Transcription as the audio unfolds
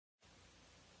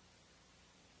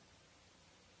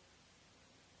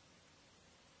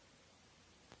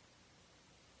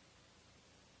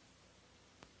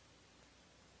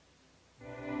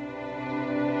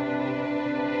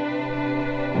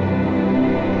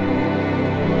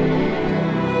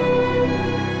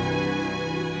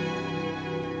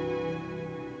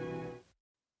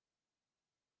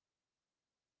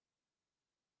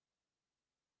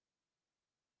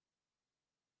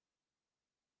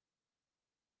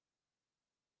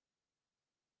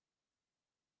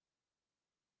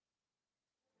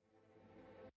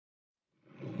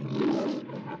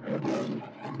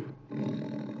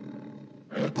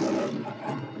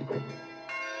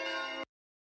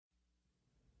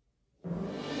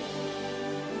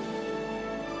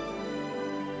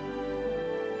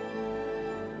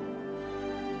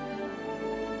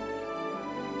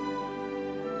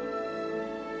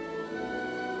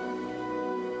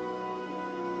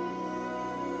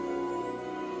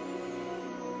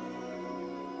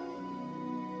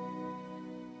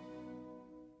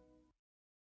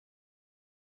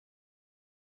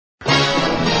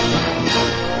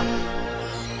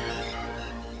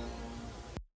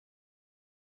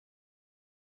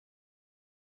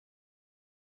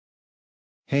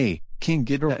Hey, King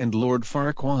Ghidorah and Lord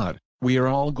Farquaad, we are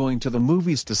all going to the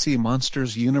movies to see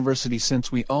Monsters University since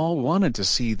we all wanted to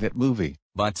see that movie.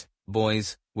 But,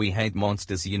 boys, we hate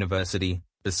Monsters University.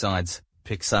 Besides,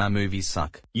 Pixar movies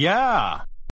suck. Yeah!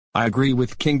 I agree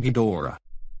with King Ghidorah.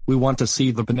 We want to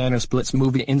see the Banana Splits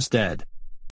movie instead.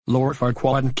 Lord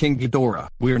Farquaad and King Ghidorah,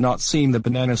 we're not seeing the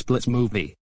Banana Splits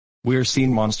movie. We're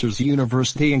seeing Monsters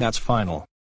University and that's final.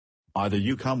 Either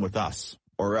you come with us,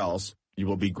 or else, you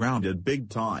will be grounded big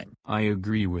time. I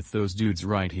agree with those dudes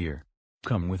right here.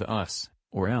 Come with us,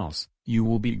 or else, you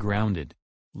will be grounded.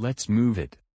 Let's move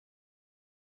it.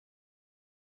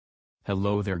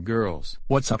 Hello there, girls.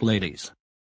 What's up, ladies?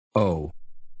 Oh.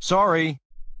 Sorry.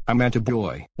 I meant a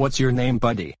boy. What's your name,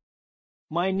 buddy?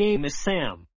 My name is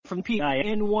Sam, from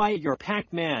Peni, you're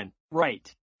Pac-Man,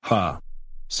 right? Huh.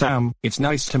 Sam, it's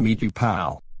nice to meet you,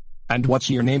 pal. And what's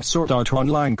your name, Sword Art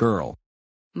Online girl?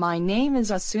 My name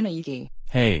is Asuna Yuuki.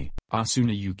 Hey,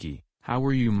 Asuna Yuuki, how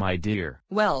are you, my dear?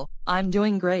 Well, I'm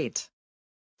doing great.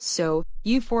 So,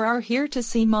 you four are here to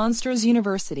see Monsters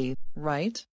University,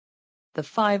 right? The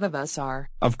five of us are.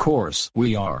 Of course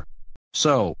we are.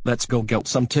 So, let's go get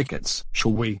some tickets,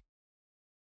 shall we?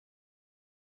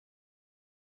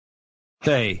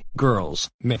 Hey, girls,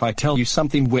 if I tell you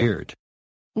something weird?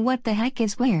 What the heck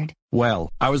is weird? Well,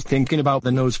 I was thinking about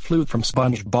the nose flute from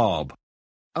SpongeBob.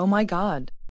 Oh my god.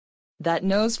 That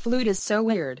nose flute is so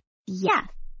weird. Yeah,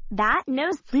 that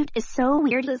nose flute is so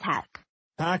weird as heck.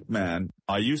 Pac-Man,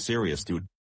 are you serious, dude?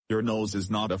 Your nose is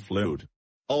not a flute.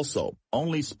 Also,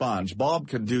 only SpongeBob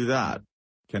can do that.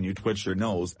 Can you twitch your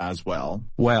nose as well?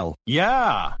 Well,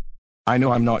 yeah. I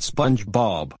know I'm not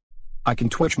SpongeBob. I can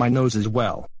twitch my nose as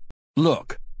well.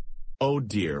 Look. Oh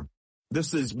dear.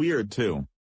 This is weird too.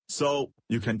 So,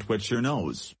 you can twitch your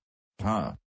nose.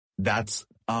 Huh. That's,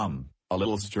 a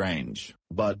little strange.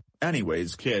 But,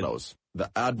 anyways kiddos,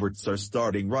 the adverts are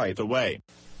starting right away.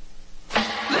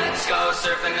 Let's go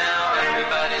surfing now,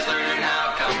 everybody's learning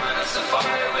how. Come on a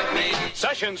safari with me.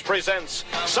 Sessions presents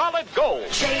Solid Gold.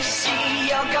 JC,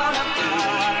 you're gonna be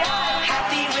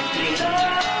happy with me.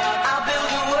 I'll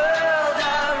build a world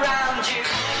around you.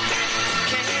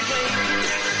 Can you wait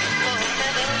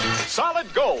forever? Solid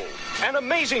Gold, an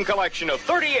amazing collection of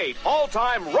 38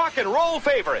 all-time rock and roll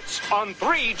favorites on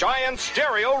 3 giant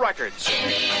stereo records.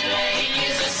 Indian Lane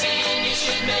is a scene you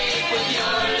should make with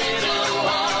your little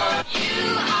one.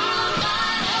 You are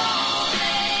my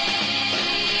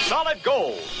only. Solid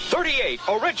Gold, 38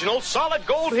 original Solid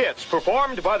Gold hits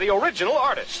performed by the original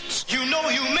artists. You know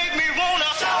you make me wanna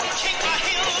shout, kick my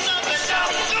heels up and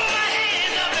shout, throw my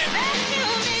hands up and rescue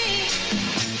me.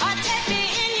 Or take me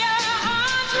in your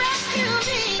arms, rescue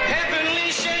me.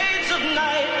 Heavenly shades of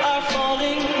night are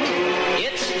falling.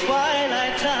 It's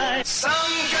twilight time.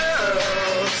 Some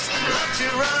girls love to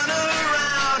run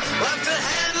around, love to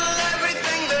handle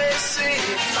everything they see.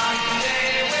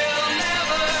 Someday we'll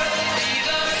never be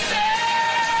the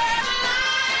same.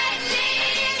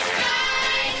 Lightning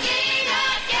striking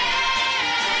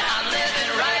again. I'm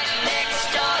living right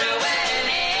next door to an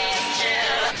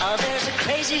angel. Oh, there's a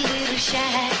crazy little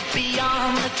shack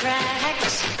beyond the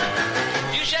tracks.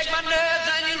 You shake my nerves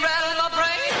and you rattle my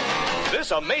brain.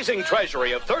 This amazing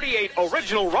treasury of 38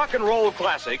 original rock and roll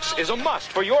classics is a must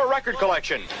for your record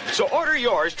collection. So order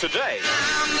yours today.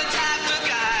 I'm the type of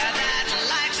guy that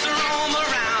likes to roam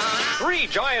around. 3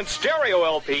 giant stereo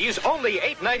LPs, only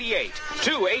 $8.98.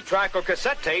 2 8-track or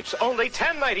cassette tapes, only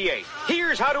 $10.98.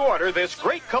 Here's how to order this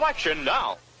great collection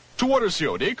now. To order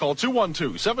COD, call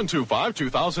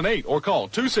 212-725-2008 or call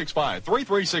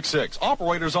 265-3366.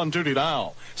 Operators on duty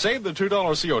now. Save the $2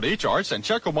 COD charge and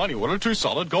check your money order to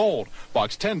Solid Gold.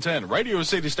 Box 1010, Radio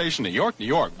City Station, New York, New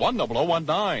York,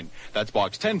 10019. That's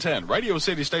Box 1010, Radio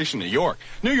City Station, New York.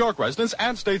 New York residents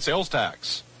and state sales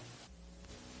tax.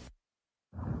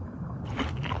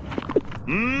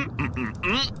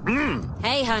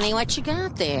 Hey, honey, what you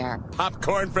got there?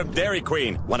 Popcorn from Dairy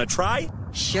Queen. Want to try?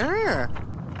 Sure.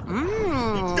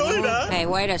 Good, huh? Hey,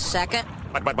 wait a second.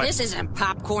 But. This isn't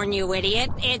popcorn, you idiot.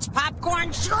 It's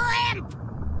popcorn shrimp!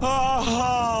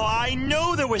 Oh, I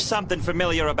knew there was something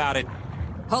familiar about it.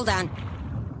 Hold on.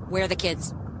 Where are the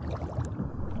kids?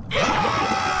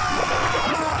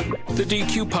 The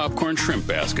DQ popcorn shrimp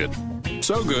basket.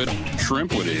 So good,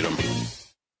 shrimp would eat them.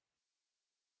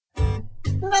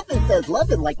 Nothing says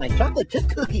loving like my chocolate chip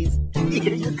cookies.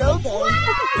 Here you go, then.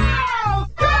 Wow!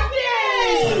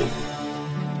 Cookies!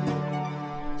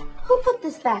 Who put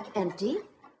this back empty?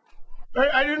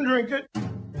 I didn't drink it.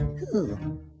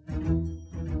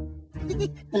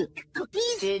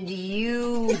 Cookies? Did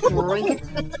you drink it?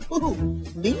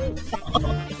 Me?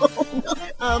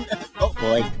 Oh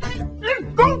boy. It's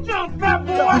Gojo, fat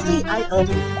boy! See,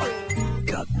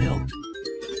 Got milk.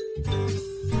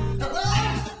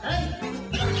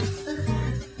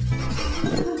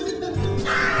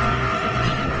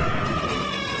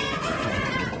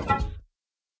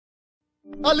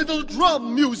 A little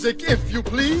drum music, if you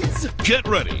please. Get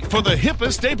ready for the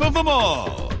hippest ape of them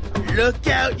all. Look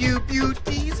out, you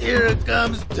beauties. Here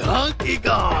comes Donkey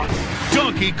Kong.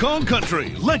 Donkey Kong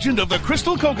Country, Legend of the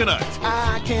Crystal Coconut.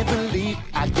 I can't believe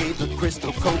I gave the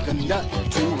crystal coconut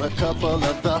to a couple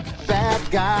of the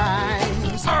bad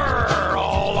guys.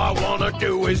 All I wanna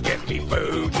do is get me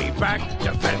booty back,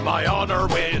 defend my honor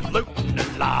with looting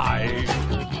and lies.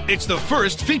 It's the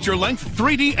first feature-length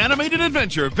 3D animated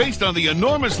adventure based on the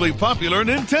enormously popular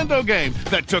Nintendo game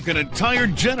that took an entire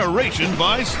generation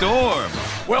by storm.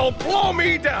 Well, blow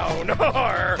me down!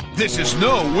 This is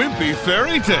no wimpy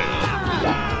fairy tale.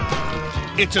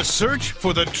 It's a search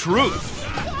for the truth.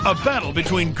 A battle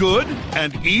between good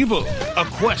and evil. A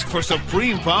quest for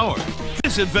supreme power.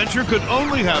 This adventure could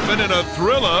only happen in a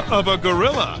thriller of a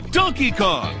gorilla, Donkey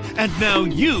Kong. And now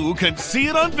you can see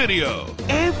it on video.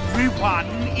 Everyone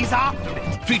is after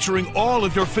it. Featuring all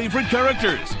of your favorite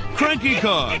characters. Cranky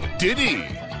Kong, Diddy,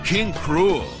 King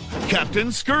Cruel,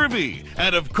 Captain Scurvy,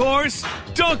 and of course,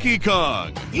 Donkey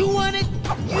Kong. You want it?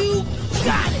 You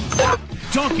got it.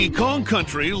 Donkey Kong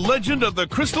Country, Legend of the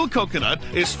Crystal Coconut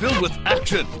is filled with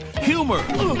action, humor,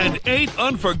 and 8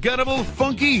 unforgettable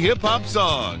funky hip-hop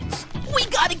songs. We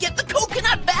gotta get the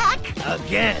coconut back!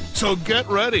 Again. So get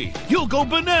ready. You'll go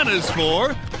bananas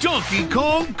for Donkey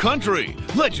Kong Country,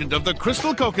 Legend of the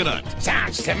Crystal Coconut.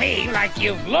 Sounds to me like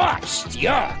you've lost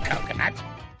your coconut.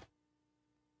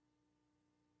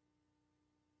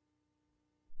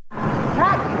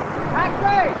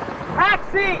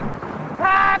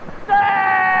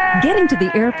 Getting to the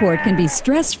airport can be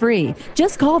stress-free.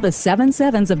 Just call the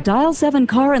 77s of Dial 7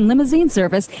 Car and Limousine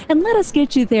Service and let us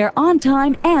get you there on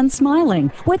time and smiling.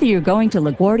 Whether you're going to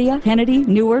LaGuardia, Kennedy,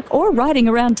 Newark, or riding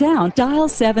around town, Dial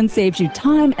 7 saves you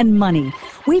time and money.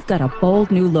 We've got a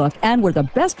bold new look, and we're the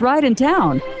best ride in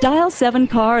town. Dial 7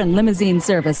 Car and Limousine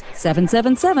Service,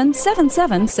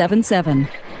 777-7777.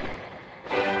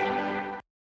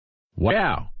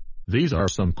 Wow, these are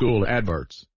some cool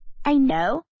adverts. I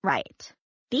know, right?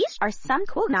 These are some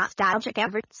cool nostalgic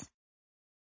adverts.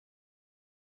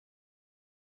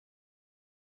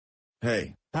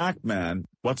 Hey, Pac-Man,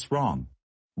 what's wrong?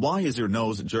 Why is your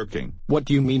nose jerking? What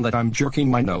do you mean that I'm jerking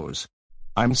my nose?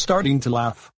 I'm starting to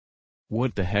laugh.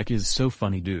 What the heck is so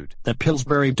funny, dude? The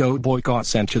Pillsbury Doughboy got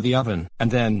sent to the oven,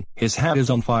 and then his hat is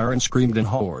on fire and screamed in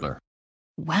horror.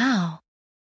 Wow.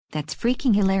 That's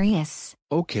freaking hilarious.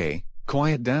 Okay,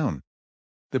 quiet down.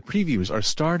 The previews are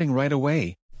starting right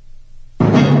away.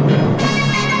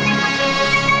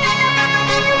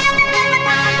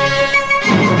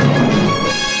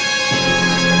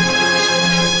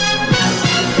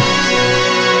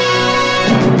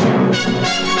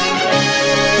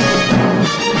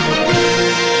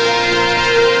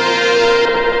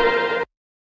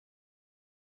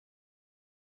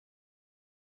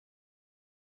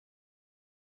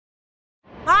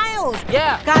 Miles!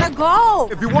 Yeah? Gotta go!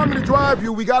 If you want me to drive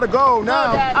you, we gotta go now.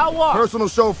 No, Dad, I'll walk. Personal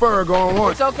chauffeur going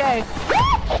once. It's okay.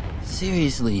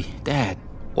 Seriously, Dad,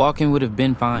 walking would have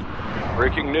been fine.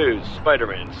 Breaking news,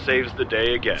 Spider-Man saves the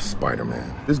day again.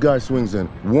 Spider-Man. This guy swings in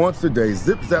once a day,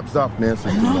 zip, zap, zop, Nancy.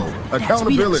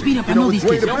 Accountability. Speed up, I know these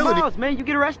kids. Yo, Miles, man, you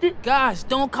get arrested? Gosh,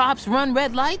 don't cops run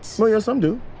red lights? Well, yes, some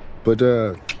do. But,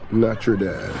 not your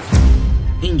dad.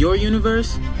 In your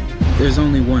universe, there's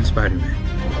only one Spider-Man.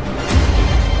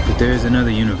 But there is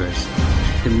another universe.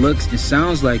 It looks and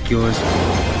sounds like yours,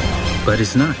 but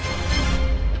it's not.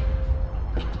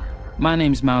 My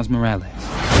name's Miles Morales.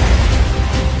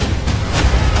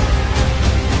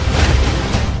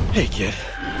 Hey, kid.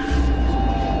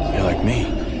 You're like me.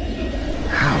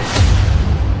 How?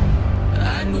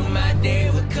 I knew my day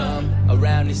would come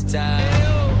around this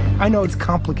time. I know it's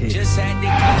complicated. Just had to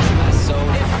close my soul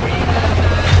and free my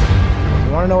mind.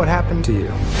 You want to know what happened to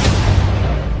you?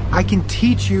 I can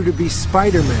teach you to be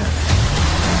Spider-Man.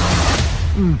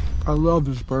 I love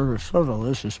this burger. So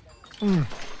delicious.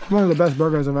 One of the best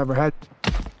burgers I've ever had.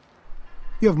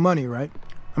 You have money, right?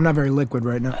 I'm not very liquid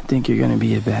right now. I think you're gonna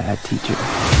be a bad teacher.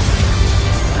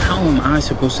 How am I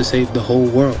supposed to save the whole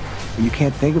world? You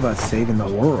can't think about saving the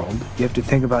world. You have to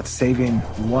think about saving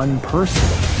one person.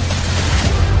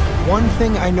 One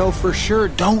thing I know for sure,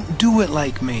 don't do it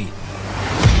like me.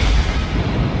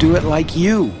 Do it like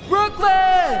you. Brooklyn!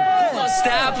 Gonna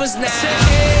stop us now.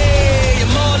 Hey,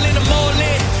 I'm all in, I'm all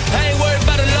in. I ain't worried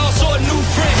about a loss or a new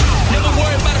friend. Never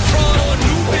worried about a fraud or a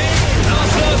new bit.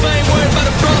 Lost love, I ain't worried about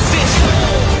a process.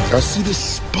 I see this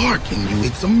spark in you.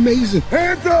 It's amazing.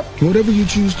 Hands up! Whatever you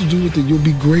choose to do with it, you'll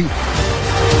be great.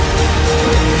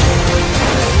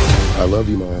 I love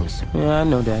you, Miles. Yeah, I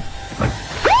know that.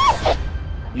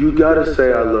 You gotta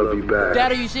say I love you back.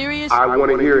 Dad, are you serious? I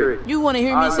want to hear it. You want to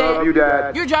hear me say it? I love you,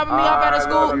 Dad. You're dropping me off out of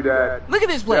school? I love you, Dad. Look at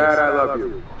this place. Dad, I love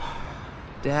you.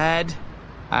 Dad,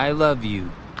 I love you.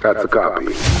 That's a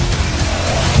copy.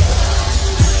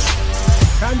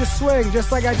 Time to swing,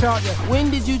 just like I taught you.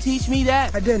 When did you teach me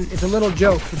that? I didn't. It's a little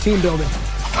joke for team building.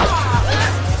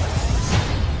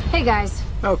 Hey, guys.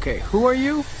 Okay, who are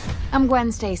you? I'm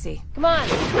Gwen Stacy. Come on.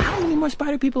 How many more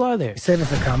spider people are there? Save it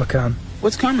for Comic-Con.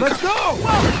 What's Comic-Con? Let's go!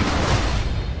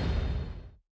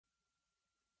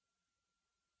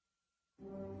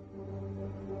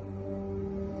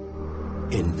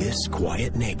 In this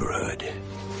quiet neighborhood,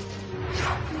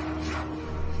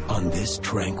 on this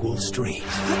tranquil street,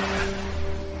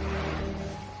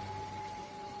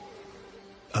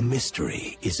 a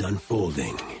mystery is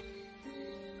unfolding.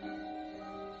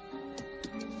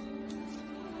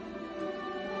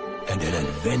 And an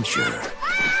adventure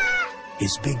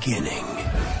is beginning.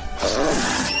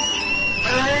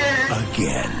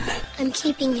 Again. I'm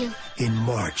keeping you. In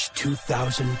March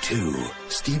 2002,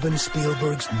 Steven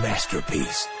Spielberg's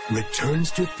masterpiece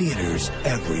returns to theaters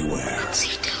everywhere. What's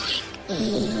he doing?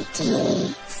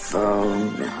 E.T.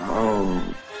 Phone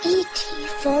home. E.T.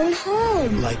 Phone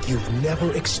home. Like you've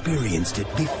never experienced it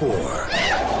before.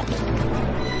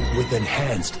 With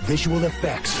enhanced visual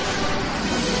effects.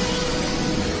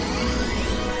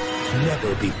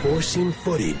 Never before seen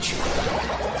footage.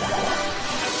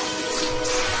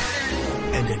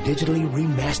 And a digitally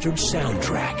remastered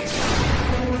soundtrack.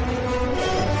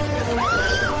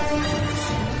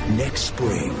 Next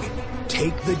spring,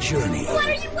 take the journey. What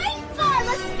are you waiting for?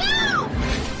 Let's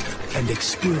go! And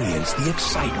experience the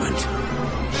excitement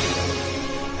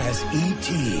as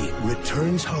E.T.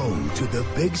 returns home to the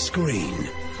big screen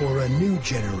for a new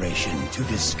generation to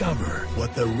discover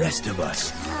what the rest of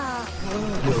us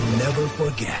will never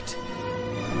forget.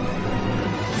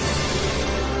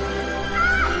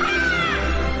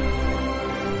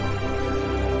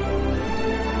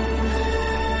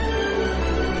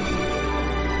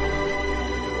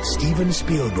 Steven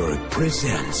Spielberg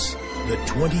presents the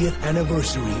 20th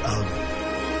anniversary of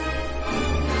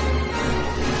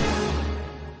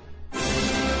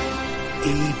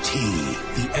E.T.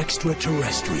 the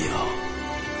Extraterrestrial.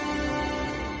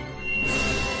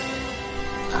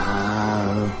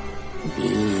 I'll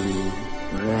be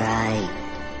right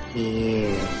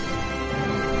here.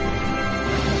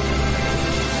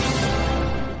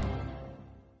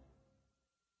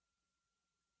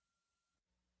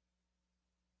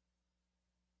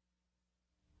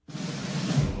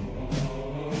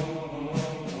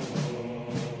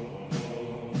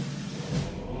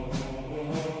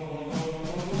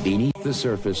 Beneath the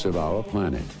surface of our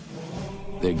planet,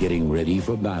 they're getting ready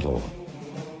for battle.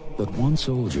 But one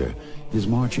soldier is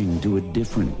marching to a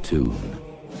different tune.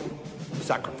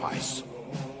 Sacrifice.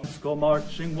 Let's go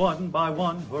marching one by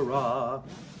one, hurrah,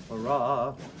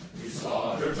 hurrah. We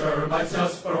slaughter termites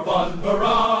just for fun,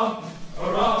 hurrah,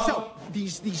 hurrah. So,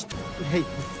 hey,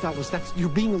 fellas, you're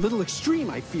being a little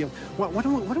extreme, I feel. Why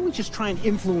don't we just try and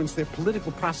influence their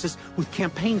political process with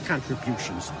campaign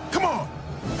contributions? Come on,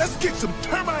 let's kick some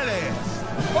termite ass.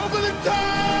 Over the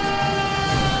top!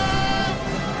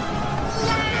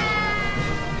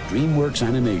 DreamWorks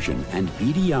Animation and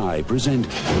EDI present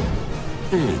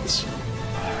Ants.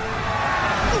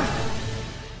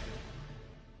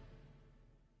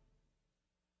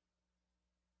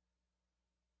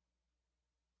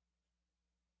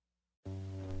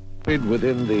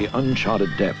 Within the uncharted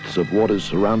depths of waters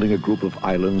surrounding a group of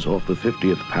islands off the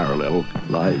 50th parallel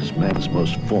lies man's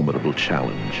most formidable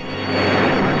challenge.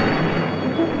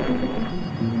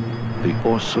 The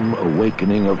awesome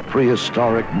awakening of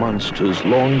prehistoric monsters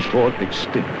long thought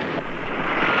extinct.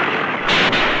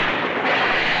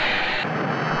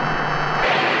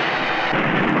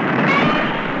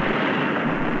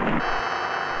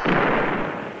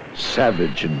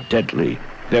 Savage and deadly,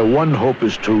 their one hope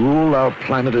is to rule our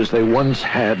planet as they once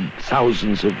had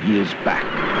thousands of years back.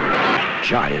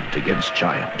 Giant against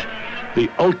giant. The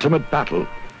ultimate battle.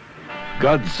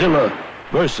 Godzilla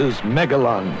versus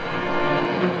Megalon.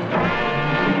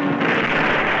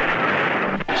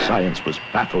 Science was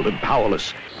baffled and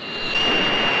powerless.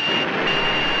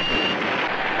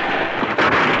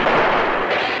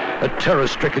 A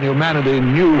terror-stricken humanity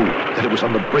knew that it was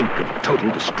on the brink of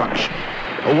total destruction.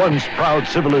 A once proud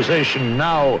civilization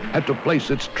now had to place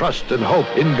its trust and hope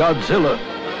in Godzilla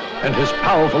and his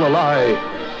powerful ally,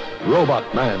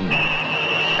 Robot Man.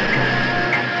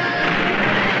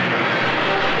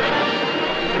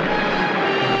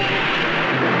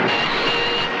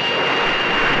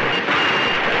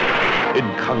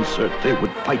 concert, they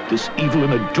would fight this evil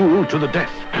in a duel to the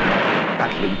death.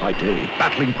 Battling by day,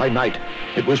 battling by night.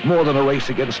 It was more than a race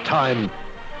against time.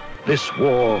 This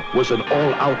war was an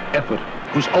all-out effort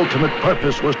whose ultimate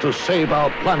purpose was to save our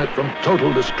planet from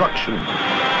total destruction.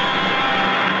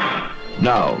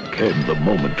 Now came the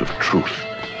moment of truth.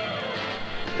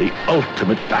 The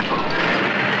ultimate battle.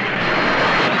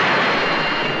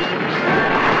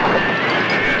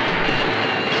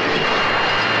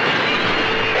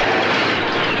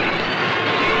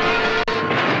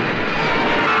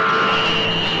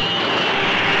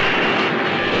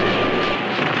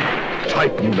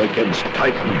 Titan against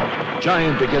Titan,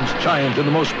 giant against giant in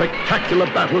the most spectacular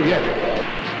battle yet.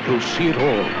 You'll see it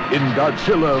all in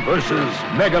Godzilla versus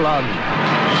Megalon.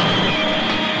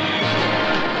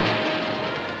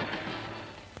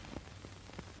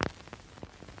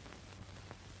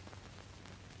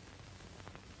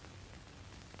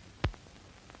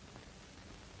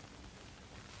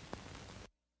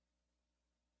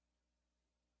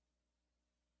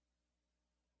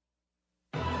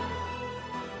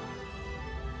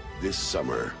 This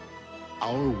summer,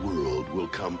 our world will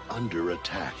come under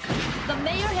attack. The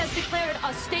mayor has declared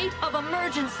a state of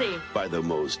emergency. By the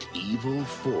most evil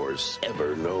force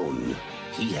ever known.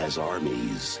 He has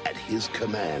armies at his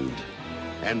command.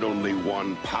 And only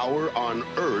one power on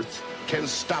Earth can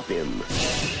stop him.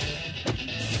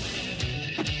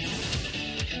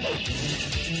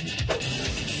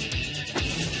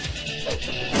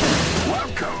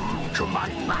 Welcome to my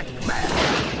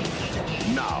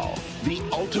Pac-Man. Now, the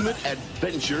ultimate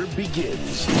adventure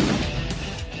begins.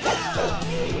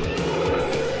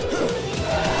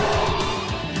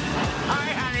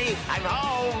 Hi, honey. I'm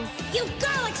home. You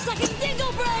garlic-sucking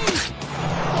dingle brain!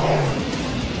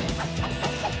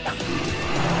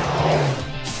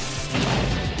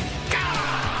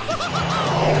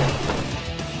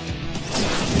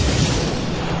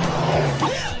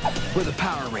 We're the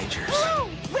Power Rangers. Woo!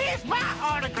 Where's my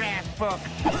autograph book?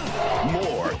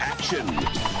 More action.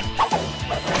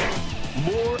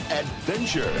 More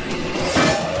adventure.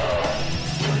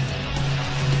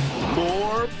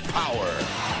 More power.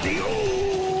 The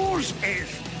ooze is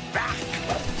back.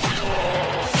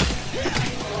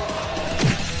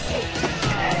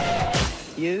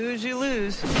 You lose, you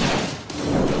lose.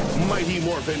 Mighty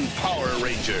Morphin Power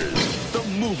Rangers. The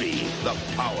movie, The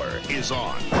Power, is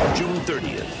on June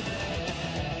 30th.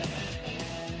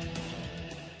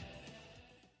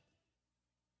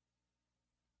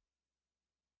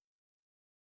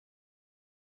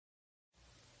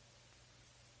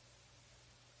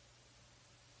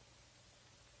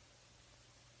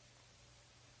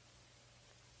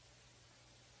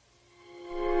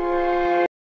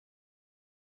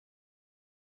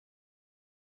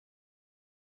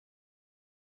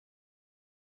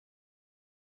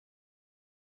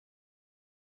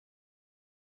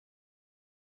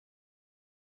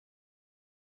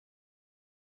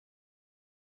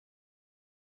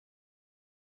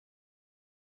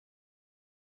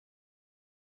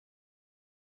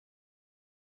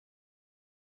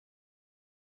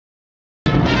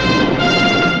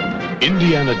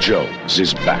 Indiana Jones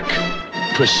is back,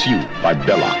 pursued by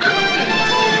Belloc,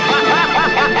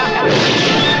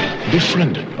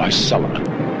 befriended by Sulla,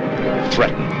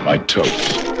 threatened by Toad,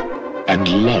 and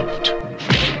loved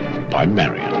by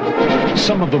Marion.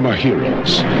 Some of them are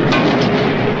heroes.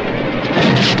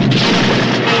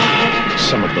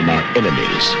 Some of them are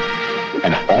enemies.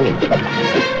 And all of them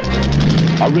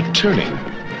are returning.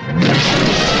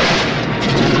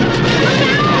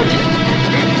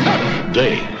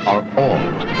 They are all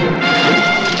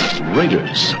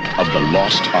Raiders of the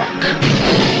Lost Ark.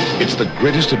 It's the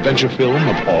greatest adventure film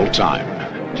of all time.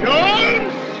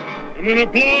 Jones! I'm gonna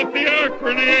blow up the Ark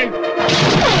grenade!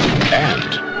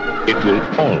 And it will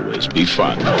always be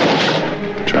fun.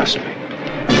 Trust me.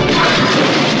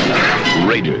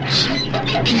 Raiders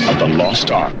of the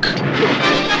Lost Ark.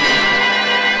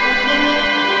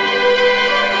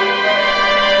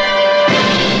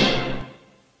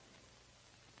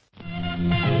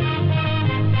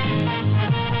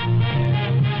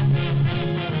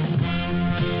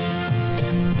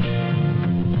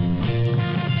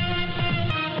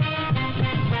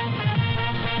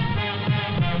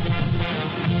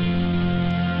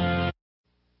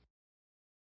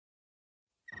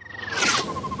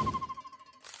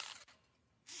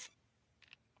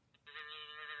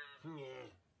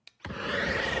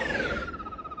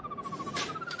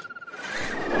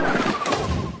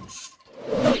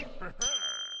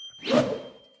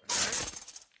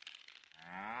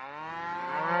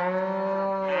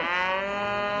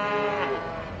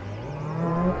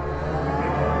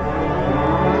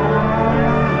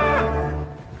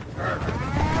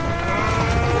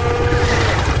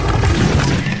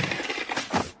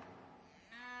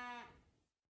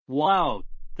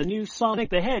 The new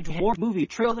Sonic the Hedgehog movie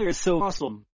trailer is so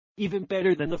awesome. Even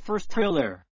better than the first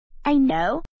trailer. I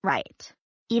know, right?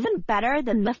 Even better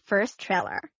than the first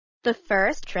trailer. The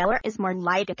first trailer is more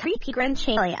like a creepy Grinch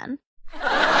alien.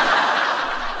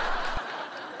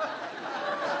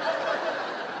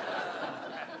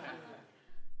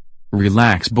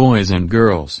 Relax, boys and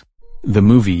girls. The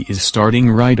movie is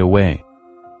starting right away.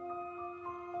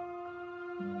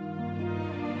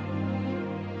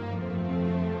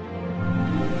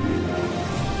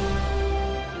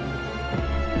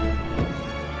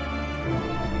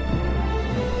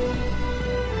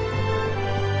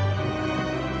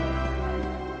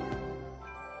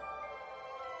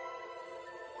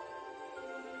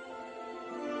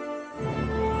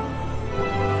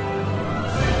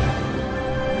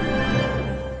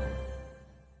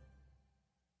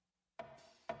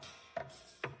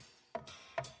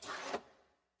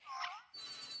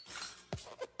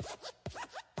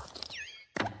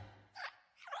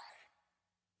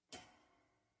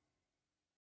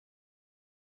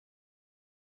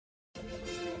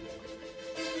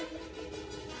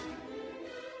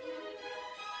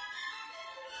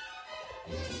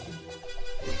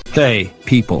 Hey,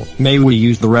 people, may we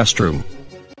use the restroom?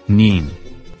 Neen.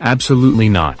 Absolutely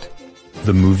not.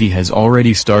 The movie has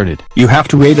already started. You have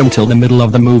to wait until the middle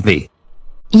of the movie.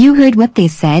 You heard what they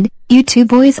said, you two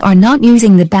boys are not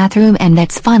using the bathroom and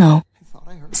that's final.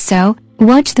 So,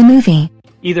 watch the movie.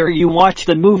 Either you watch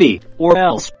the movie, or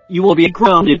else, you will be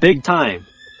grounded big time.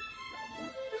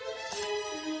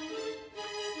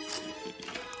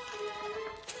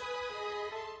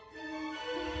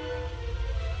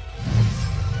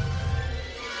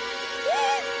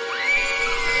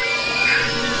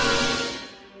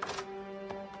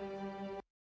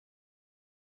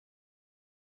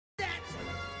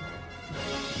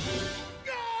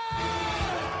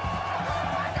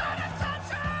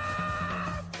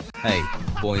 Hey,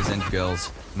 boys and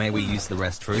girls, may we use the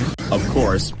restroom? Of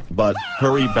course, but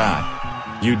hurry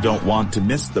back. You don't want to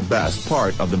miss the best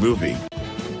part of the movie.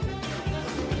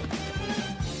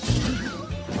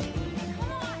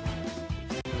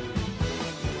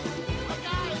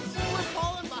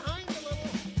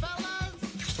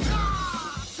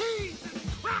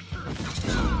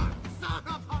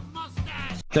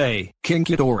 Hey, King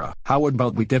Ghidorah, how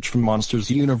about we ditch from Monsters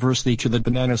University to the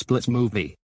Banana Splits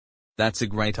movie? That's a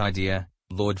great idea,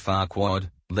 Lord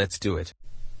Farquaad, let's do it.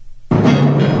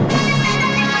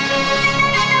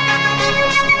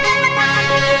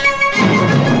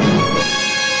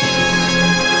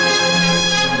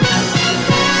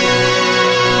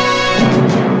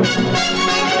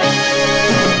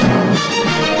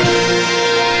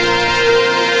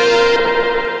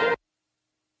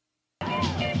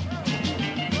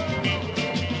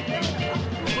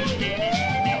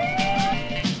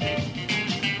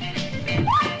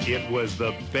 It was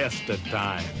the best of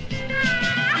times.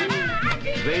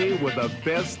 They were the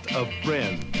best of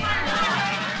friends.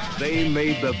 They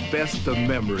made the best of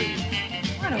memories.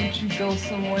 Why don't you go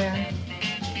somewhere?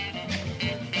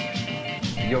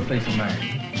 Your place of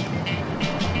mine.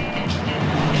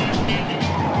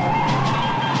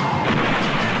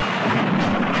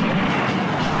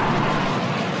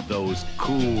 Those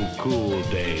cool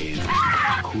days.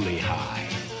 Coolie high.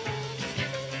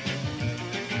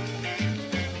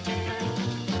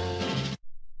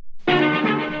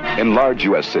 In large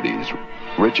U.S. cities,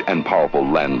 rich and powerful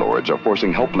landlords are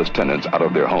forcing helpless tenants out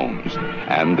of their homes,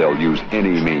 and they'll use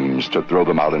any means to throw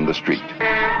them out in the street.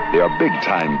 They are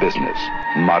big-time business,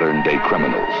 modern-day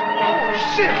criminals. Oh,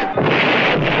 shit!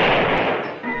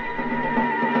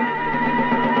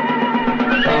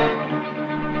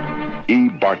 E.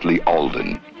 Bartley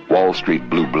Alden, Wall Street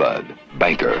blue blood,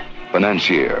 banker,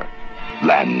 financier,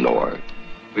 landlord.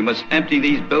 We must empty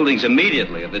these buildings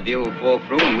immediately, or the deal will fall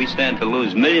through and we stand to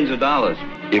lose millions of dollars.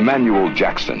 Emmanuel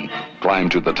Jackson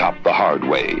climbed to the top the hard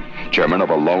way, chairman of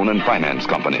a loan and finance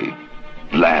company,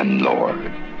 landlord.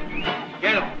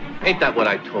 Get him! Ain't that what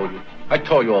I told you? I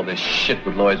told you all this shit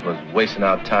with lawyers was wasting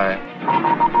our time.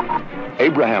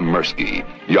 Abraham Mirsky,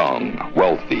 young,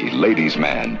 wealthy, ladies'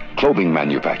 man, clothing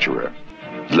manufacturer,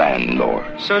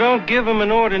 landlord. So don't give him an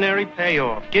ordinary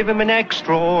payoff. Give him an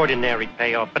extraordinary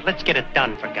payoff. But let's get it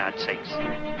done, for God's sakes.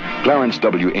 Clarence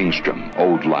W. Ingstrom,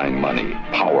 old line money,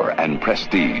 power and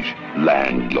prestige,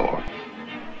 landlord.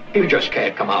 You just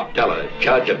can't come out and tell a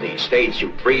judge of the state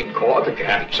Supreme Court that you're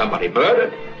having somebody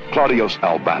murdered. Claudius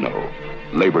Albano,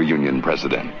 labor union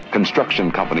president, construction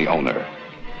company owner,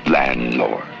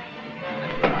 landlord.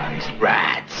 These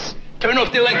rats. Turn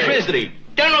off the electricity.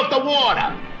 Turn off the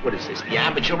water. What is this, the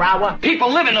amateur hour?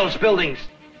 People live in those buildings.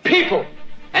 People.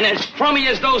 And as crummy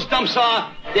as those dumps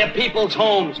are, they're people's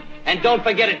homes. And don't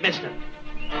forget it, mister.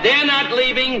 They're not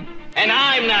leaving, and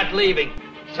I'm not leaving.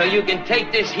 So you can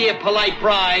take this here polite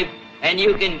bribe, and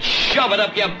you can shove it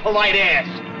up your polite ass.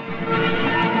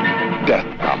 Death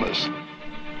Promise.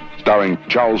 Starring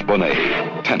Charles Bonnet,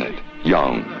 Tennant,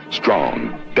 Young,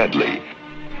 Strong, Deadly.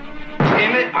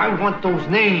 Damn it, I want those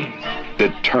names.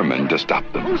 Determined to stop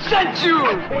them. Who sent you?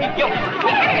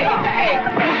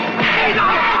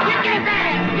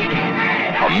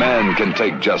 A man can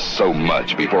take just so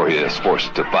much before he is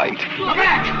forced to fight. Go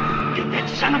back! Get that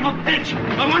son of a bitch!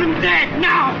 I want him dead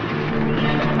now!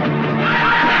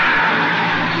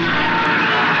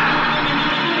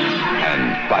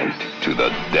 And fight to the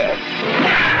death.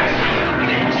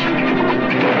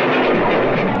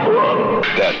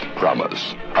 Death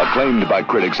Promise. Acclaimed by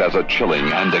critics as a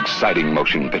chilling and exciting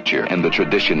motion picture in the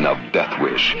tradition of Death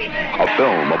Wish. A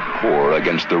film of poor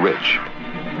against the rich.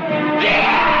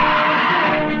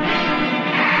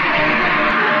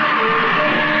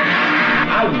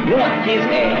 I want his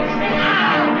ass.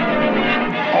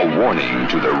 A warning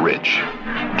to the rich.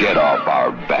 Get off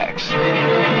our backs.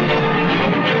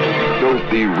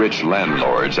 Filthy rich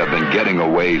landlords have been getting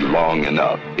away long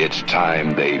enough. It's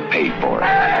time they paid for it.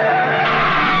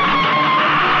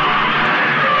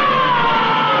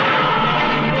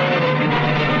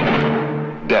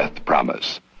 Death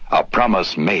Promise. A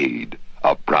promise made.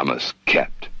 A promise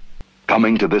kept.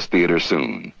 Coming to this theater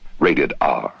soon. Rated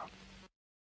R.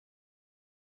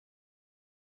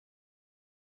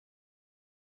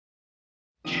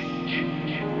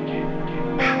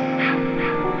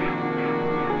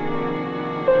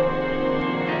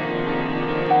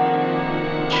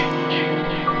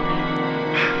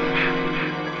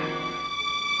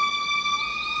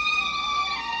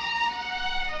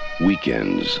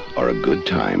 Weekends are a good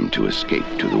time to escape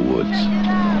to the woods.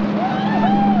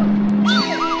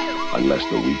 Unless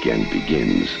the weekend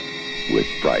begins with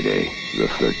Friday the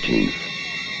 13th.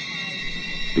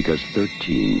 Because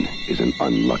 13 is an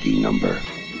unlucky number.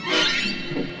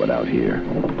 But out here,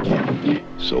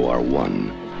 so are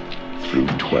 1 through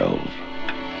 12.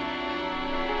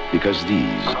 Because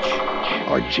these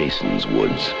are Jason's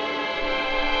woods.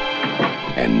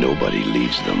 And nobody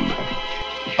leaves them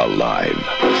alive.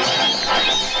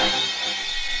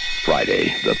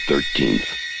 Friday the 13th,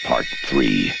 Part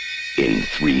 3, in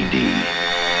 3D.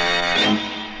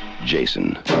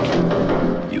 Jason,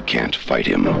 you can't fight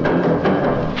him.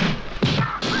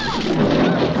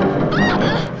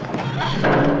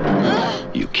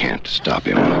 You can't stop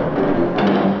him.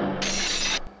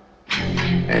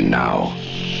 And now,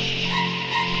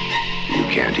 you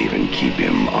can't even keep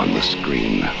him on the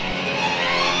screen.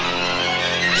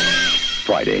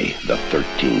 Friday the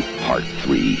 13th, Part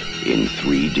 3, in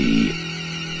 3D.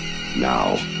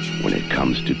 Now, when it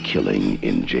comes to killing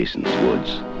in Jason's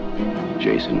woods,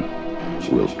 Jason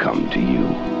will come to you.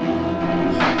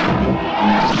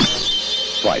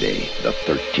 Friday the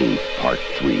 13th, Part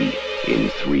 3, in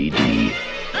 3D.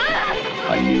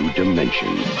 A new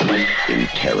dimension in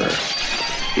terror.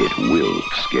 It will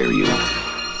scare you.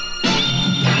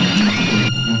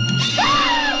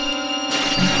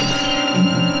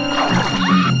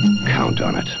 Count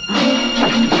on it.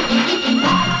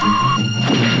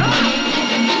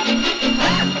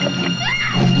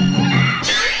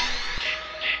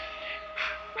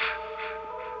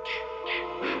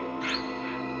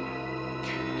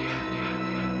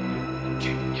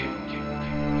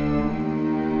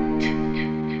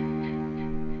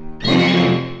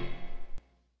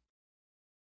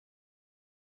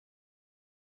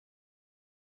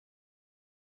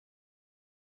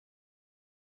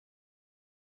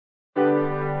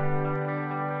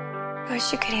 I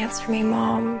wish you could answer me,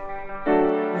 Mom.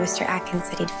 Mr. Atkins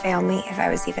said he'd fail me if I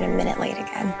was even a minute late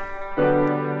again.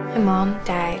 My mom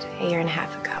died a year and a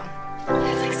half ago.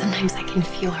 It's like sometimes I can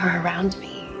feel her around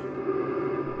me.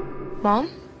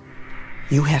 Mom?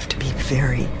 You have to be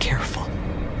very careful.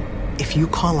 If you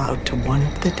call out to one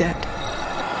of the dead,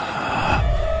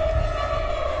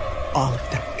 all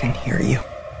of them can hear you.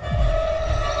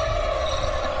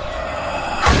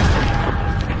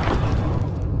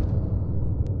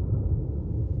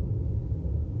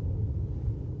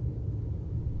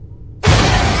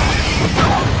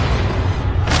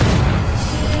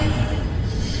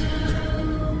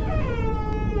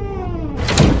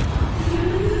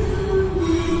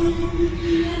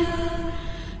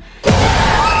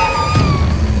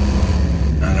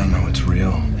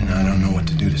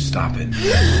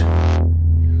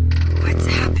 What's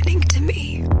happening to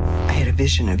me? I had a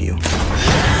vision of you.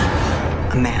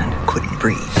 A man who couldn't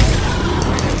breathe.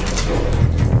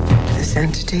 This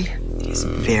entity is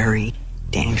very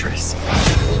dangerous.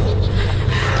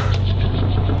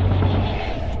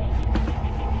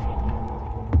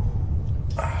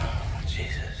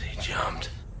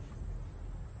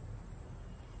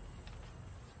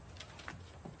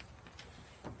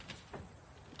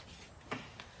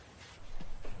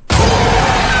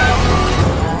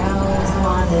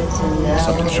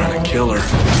 Something's trying to kill her.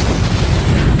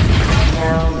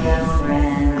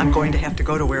 I'm going to have to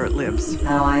go to where it lives.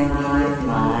 How I need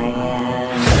my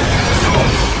hand.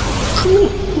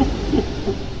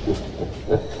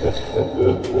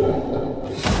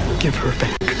 Give her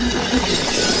back.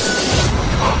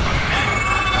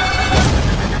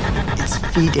 It's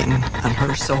feeding on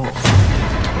her soul.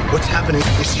 What's happening?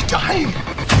 Is she dying?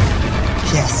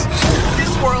 Yes.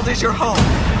 This world is your home.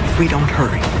 If we don't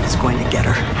hurry, it's going to get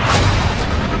her.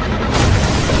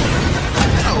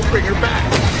 No, bring her back.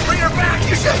 Bring her back.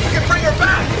 You said you can bring her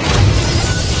back.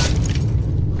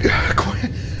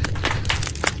 Quinn.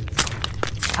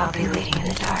 I'll be waiting in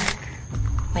the dark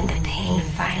when the pain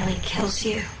finally kills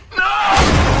you.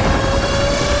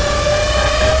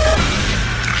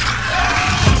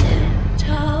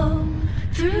 Tiptoe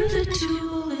through the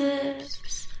tulips.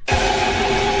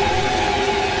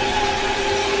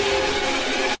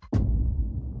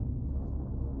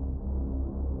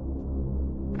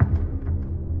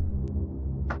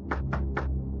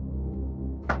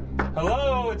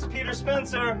 Hello, it's Peter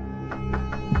Spencer.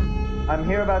 I'm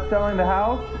here about selling the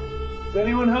house. Is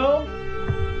anyone home?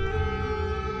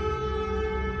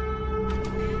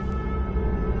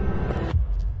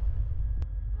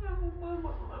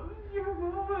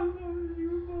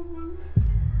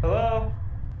 Hello?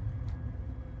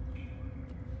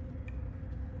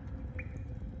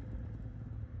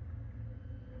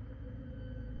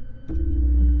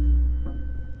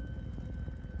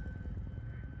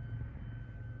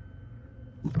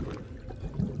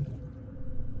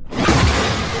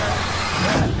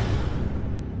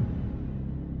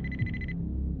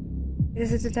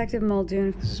 This is Detective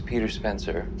Muldoon. This is Peter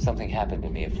Spencer. Something happened to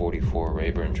me at 44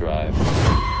 Rayburn Drive.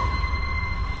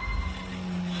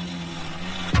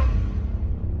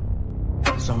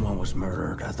 Someone was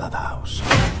murdered at that house.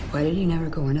 Why did you never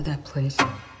go into that place?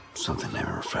 Something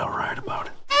never felt right about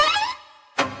it.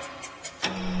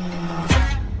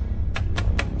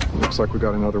 Looks like we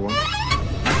got another one.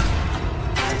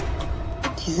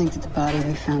 Do you think that the body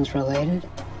we found's related?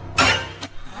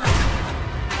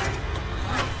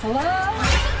 Hello?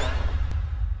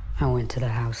 I went to the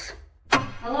house.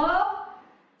 Hello?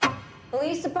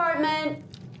 Police department.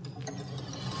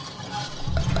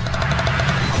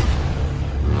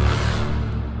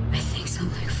 I think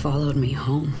something followed me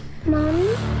home.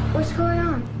 Mommy, what's going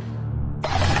on?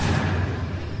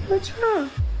 What's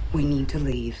wrong? We need to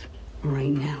leave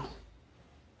right now.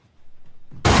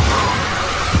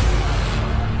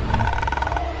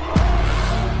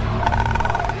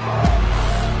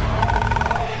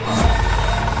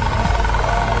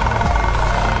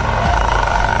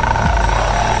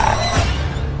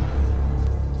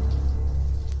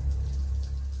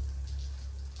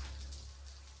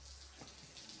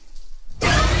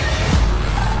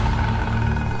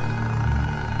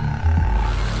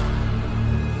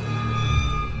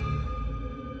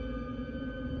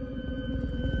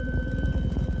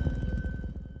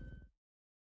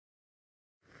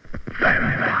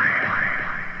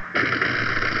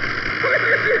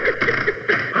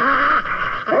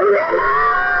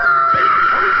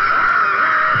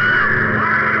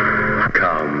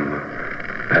 Come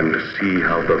and see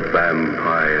how the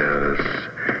vampires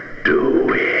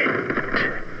do it.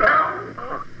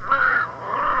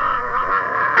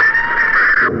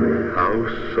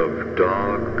 House of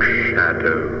Dark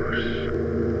Shadows,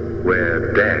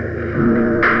 where death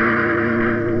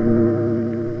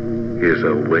is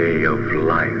a way of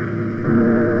life.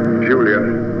 Julia,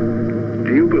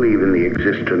 do you believe in the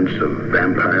existence of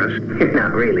vampires? You're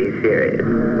not really serious.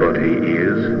 But he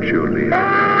is, Julia.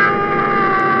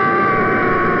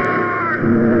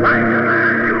 I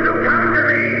command you to come to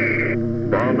me!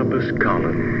 Barnabas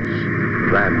Collins,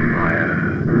 vampire,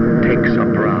 takes a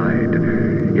bride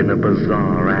in a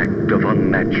bizarre act of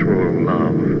unnatural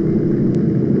love.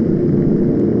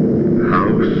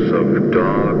 House of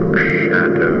Dark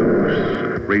Shadows.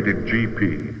 Rated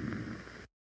GP.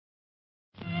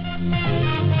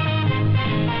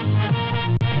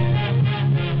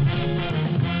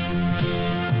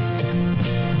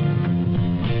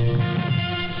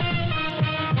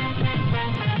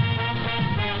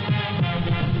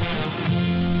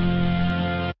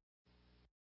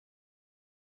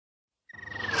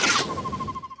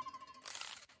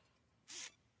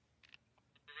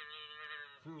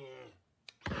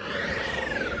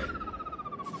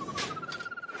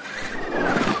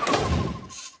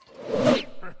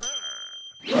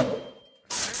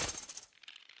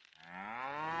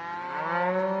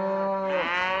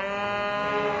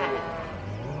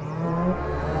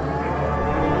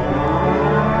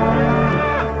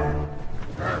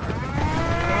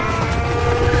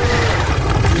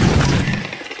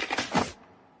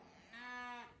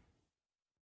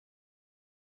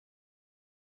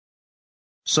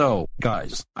 So,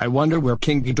 guys, I wonder where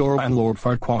King Ghidorah and Lord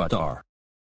Farquaad are.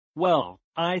 Well,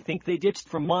 I think they ditched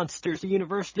from Monsters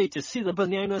University to see the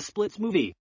Banana Splits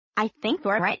movie. I think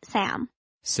you're right, Sam.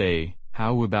 Say,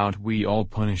 how about we all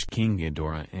punish King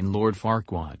Ghidorah and Lord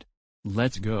Farquaad?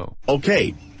 Let's go.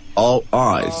 Okay. All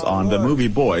eyes on the movie,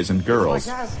 boys and girls.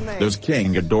 There's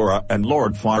King Ghidorah and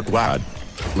Lord Farquaad.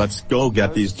 Let's go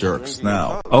get these jerks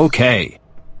now. Okay.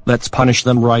 Let's punish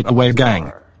them right away,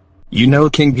 gang. You know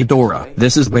King Ghidorah,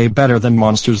 this is way better than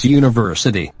Monsters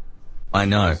University. I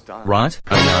know, right?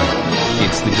 I know.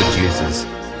 It's the good juices.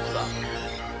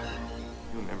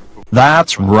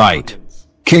 That's right.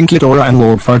 King Ghidorah and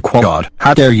Lord Farquaad,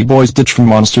 how dare you boys ditch from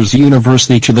Monsters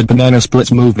University to the Banana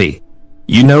Splits movie?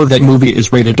 You know that movie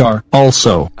is rated R.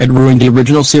 Also, it ruined the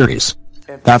original series.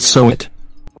 That's so it.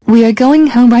 We are going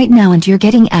home right now and you're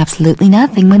getting absolutely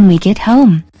nothing when we get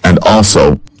home. And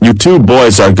also, you two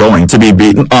boys are going to be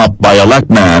beaten up by Elec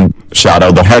Man,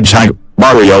 Shadow the Hedgehog,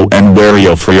 Wario and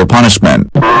Wario for your punishment.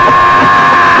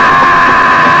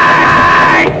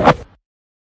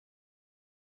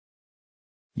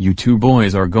 You two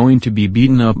boys are going to be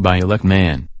beaten up by Elec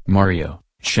Man, Mario,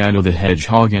 Shadow the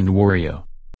Hedgehog and Wario.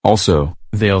 Also,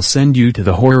 they'll send you to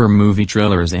the horror movie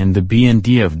trailers and the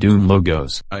B&D of Doom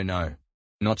logos. Oh no.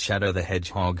 Not Shadow the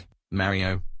Hedgehog,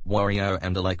 Mario, Wario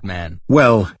and Elec Man.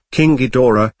 Well, King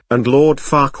Ghidorah and Lord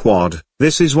Farquaad,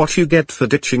 this is what you get for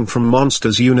ditching from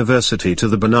Monsters University to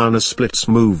the Banana Splits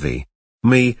movie.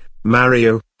 Me,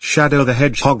 Mario, Shadow the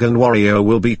Hedgehog and Wario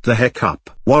will beat the heck up.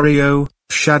 Wario,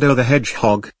 Shadow the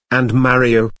Hedgehog, and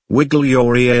Mario, wiggle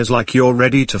your ears like you're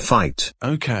ready to fight.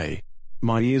 Okay.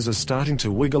 My ears are starting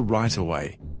to wiggle right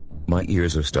away. My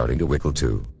ears are starting to wiggle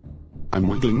too. I'm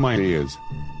wiggling my ears.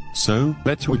 So,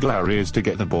 let's wiggle our ears to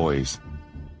get the boys.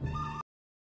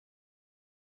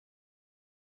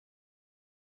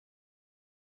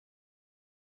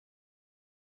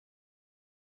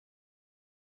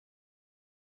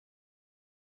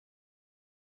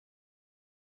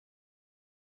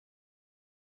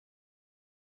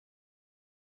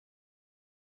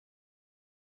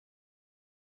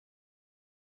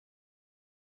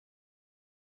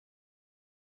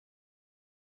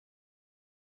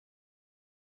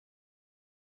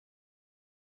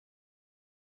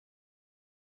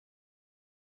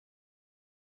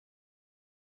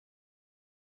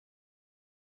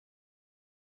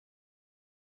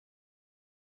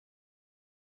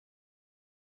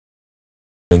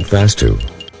 Fast too.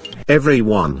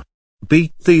 Everyone,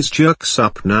 beat these jerks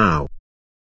up now.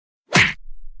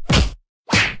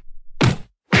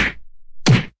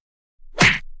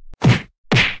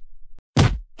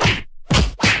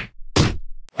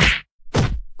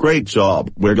 Great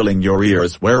job wiggling your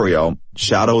ears, Wario,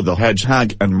 Shadow the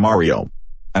Hedgehog and Mario.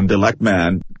 And Elec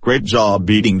Man, great job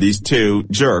beating these two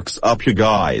jerks up, you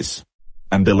guys.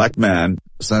 And Elec Man,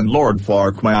 send Lord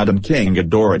Farquaad and King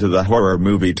Ghidorah to the horror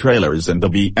movie trailers and the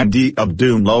B&D of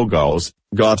Doom logos,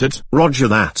 got it? Roger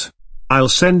that. I'll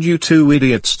send you two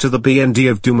idiots to the B&D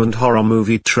of Doom and horror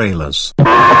movie trailers.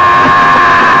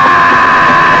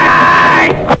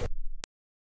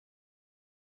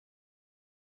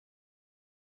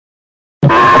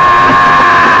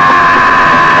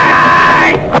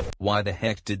 Why the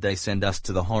heck did they send us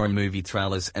to the horror movie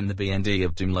trailers and the B&D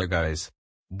of Doom logos?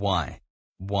 Why?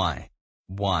 Why?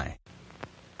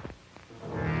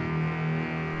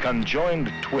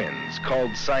 Conjoined twins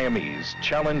called Siamese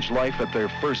challenge life at their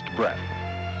first breath.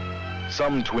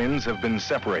 Some twins have been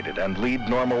separated and lead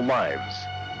normal lives.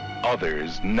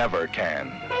 Others never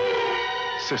can.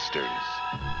 Sisters.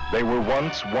 They were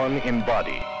once one in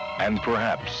body, and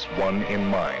perhaps one in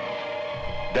mind.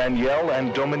 Danielle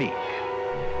and Dominique.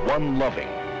 One loving,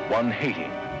 one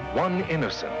hating, one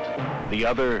innocent, the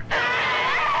other...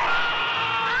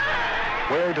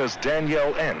 Where does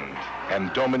Danielle end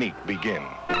and Dominique begin?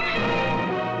 He's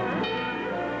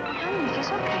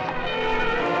okay.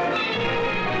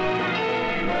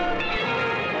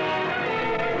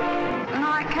 No,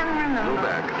 I can't remember. Go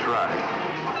back, try.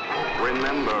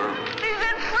 Remember. He's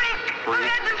a freak! Look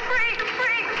at the freak!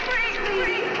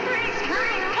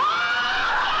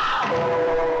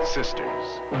 Sisters.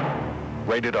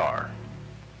 Rated R.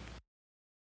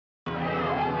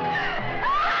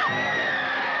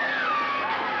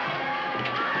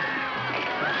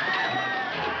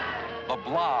 The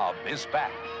Blob is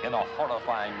back in a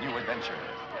horrifying new adventure.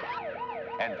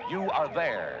 And you are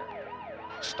there.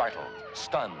 Startled,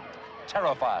 stunned,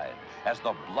 terrified as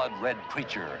the blood-red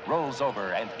creature rolls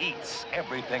over and eats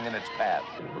everything in its path.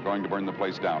 We're going to burn the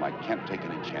place down. I can't take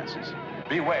any chances.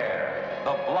 Beware,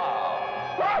 the Blob.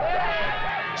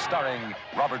 Starring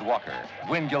Robert Walker,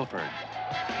 Gwyn Guilford.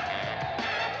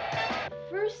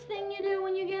 First thing you do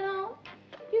when you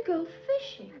to go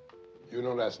fishing. You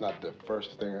know that's not the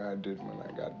first thing I did when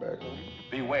I got back home.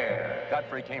 Beware,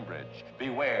 Godfrey Cambridge.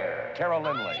 Beware, Carol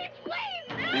Lindley.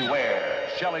 Beware,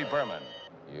 Shelley Berman.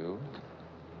 You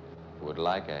would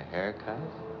like a haircut?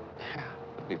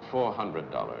 It'd be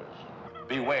 $400.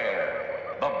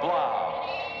 Beware, the Blob.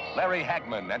 Larry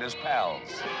Hagman and his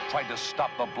pals tried to stop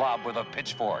the Blob with a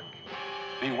pitchfork.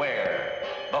 Beware,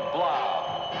 the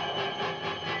Blob.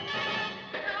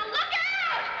 Look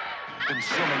out!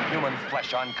 Consuming human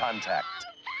flesh on contact.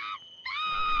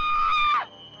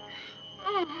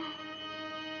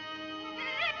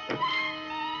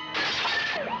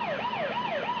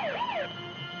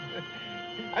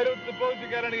 I don't suppose you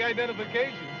got any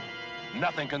identification.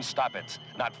 Nothing can stop it.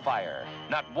 Not fire,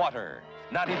 not water,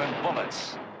 not even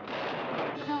bullets.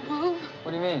 Don't move.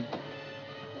 What do you mean?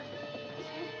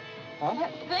 Huh?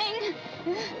 That thing.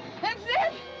 That's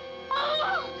it.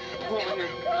 Oh!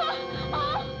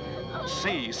 Oh!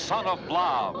 See Son of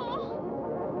Blob.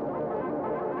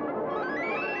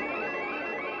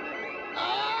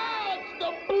 Ah, it's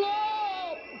the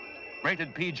Blob!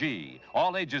 Rated PG.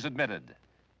 All ages admitted.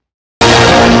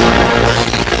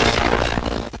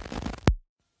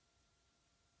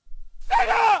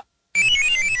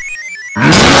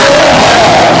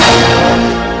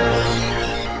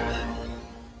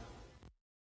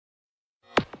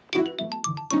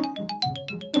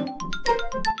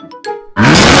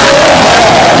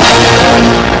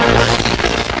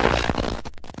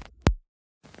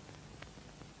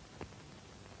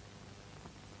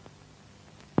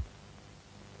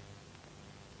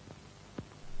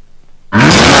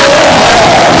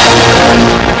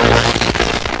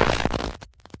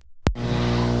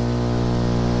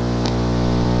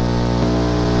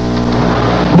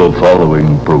 The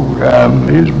following program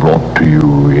is brought to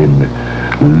you in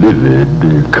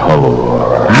livid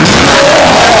color.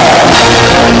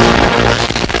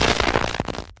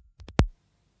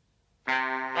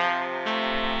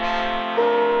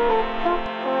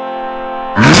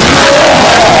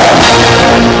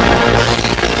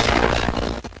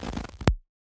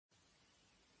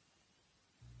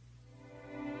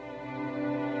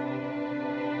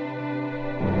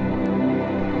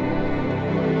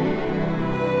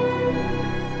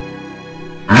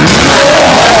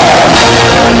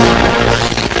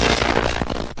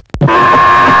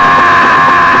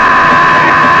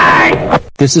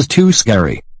 This is too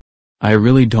scary. I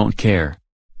really don't care.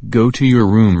 Go to your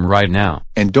room right now.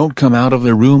 And don't come out of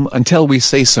the room until we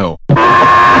say so.